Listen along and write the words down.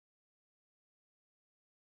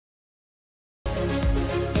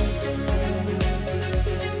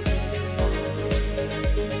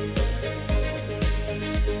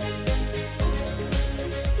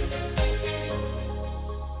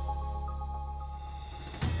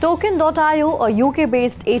Token.io, a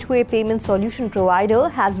UK-based A2A payment solution provider,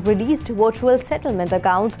 has released virtual settlement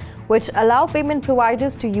accounts which allow payment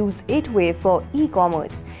providers to use A2A for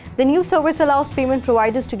e-commerce. The new service allows payment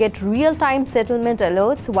providers to get real-time settlement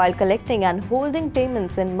alerts while collecting and holding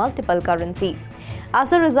payments in multiple currencies.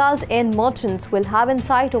 As a result, end merchants will have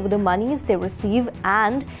insight over the monies they receive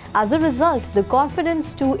and, as a result, the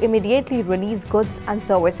confidence to immediately release goods and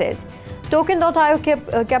services. Token.io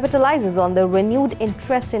capitalizes on the renewed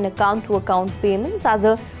interest in account-to-account payments as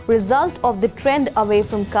a result of the trend away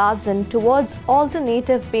from cards and towards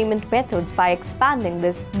alternative payment methods by expanding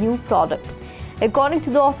this new product. According to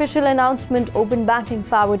the official announcement, open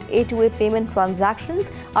banking-powered A2A payment transactions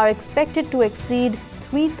are expected to exceed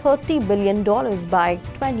 $330 billion by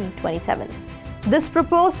 2027. This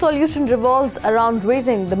proposed solution revolves around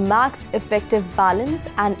raising the max effective balance,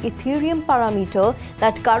 an Ethereum parameter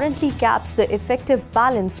that currently caps the effective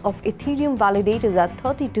balance of Ethereum validators at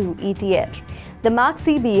 32 ETH. The max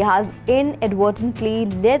EB has inadvertently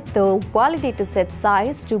led the validator set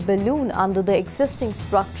size to balloon under the existing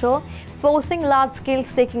structure, forcing large-scale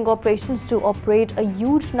staking operations to operate a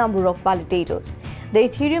huge number of validators. The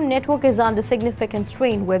Ethereum network is under significant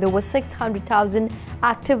strain, with over 600,000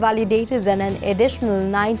 active validators and an additional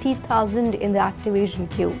 90,000 in the activation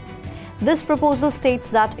queue. This proposal states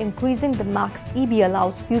that increasing the max EB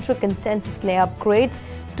allows future consensus layer upgrades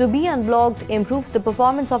to be unblocked, improves the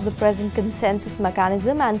performance of the present consensus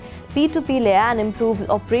mechanism and P2P layer, and improves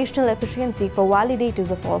operational efficiency for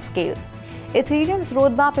validators of all scales. Ethereum's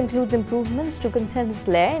roadmap includes improvements to consensus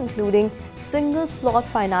layer, including single slot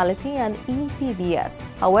finality and ePBS.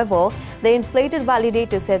 However, the inflated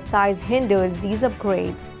validator set size hinders these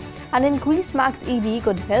upgrades. An increased max EB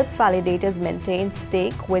could help validators maintain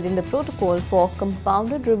stake within the protocol for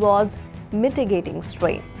compounded rewards, mitigating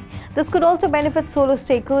strain. This could also benefit solo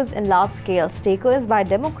stakers and large-scale stakers by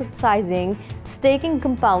democratizing staking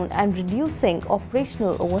compound and reducing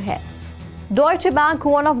operational overheads. Deutsche Bank,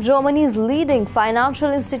 one of Germany's leading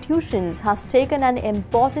financial institutions, has taken an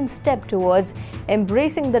important step towards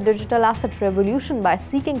embracing the digital asset revolution by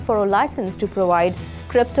seeking for a license to provide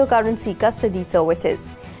cryptocurrency custody services.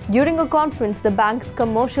 During a conference, the bank's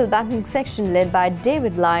commercial banking section, led by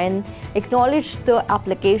David Lyon, acknowledged the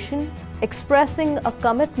application, expressing a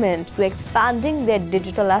commitment to expanding their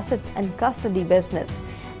digital assets and custody business.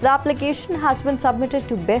 The application has been submitted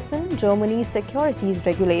to BaFin, Germany's securities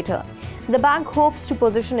regulator. The bank hopes to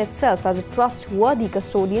position itself as a trustworthy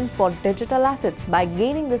custodian for digital assets by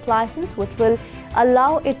gaining this license, which will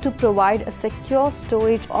allow it to provide a secure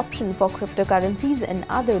storage option for cryptocurrencies and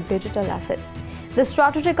other digital assets. The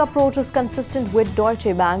strategic approach is consistent with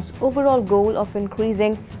Deutsche Bank's overall goal of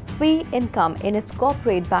increasing fee income in its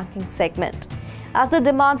corporate banking segment. As the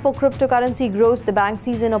demand for cryptocurrency grows, the bank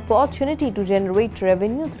sees an opportunity to generate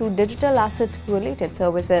revenue through digital asset-related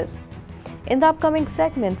services. In the upcoming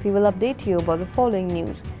segment, we will update you about the following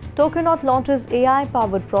news. Tokenaut launches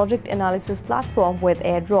AI-powered project analysis platform with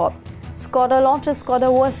Airdrop. Skoda launches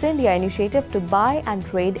Skodaverse India initiative to buy and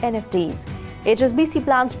trade NFTs. HSBC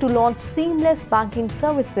plans to launch seamless banking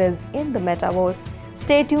services in the Metaverse.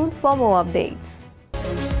 Stay tuned for more updates.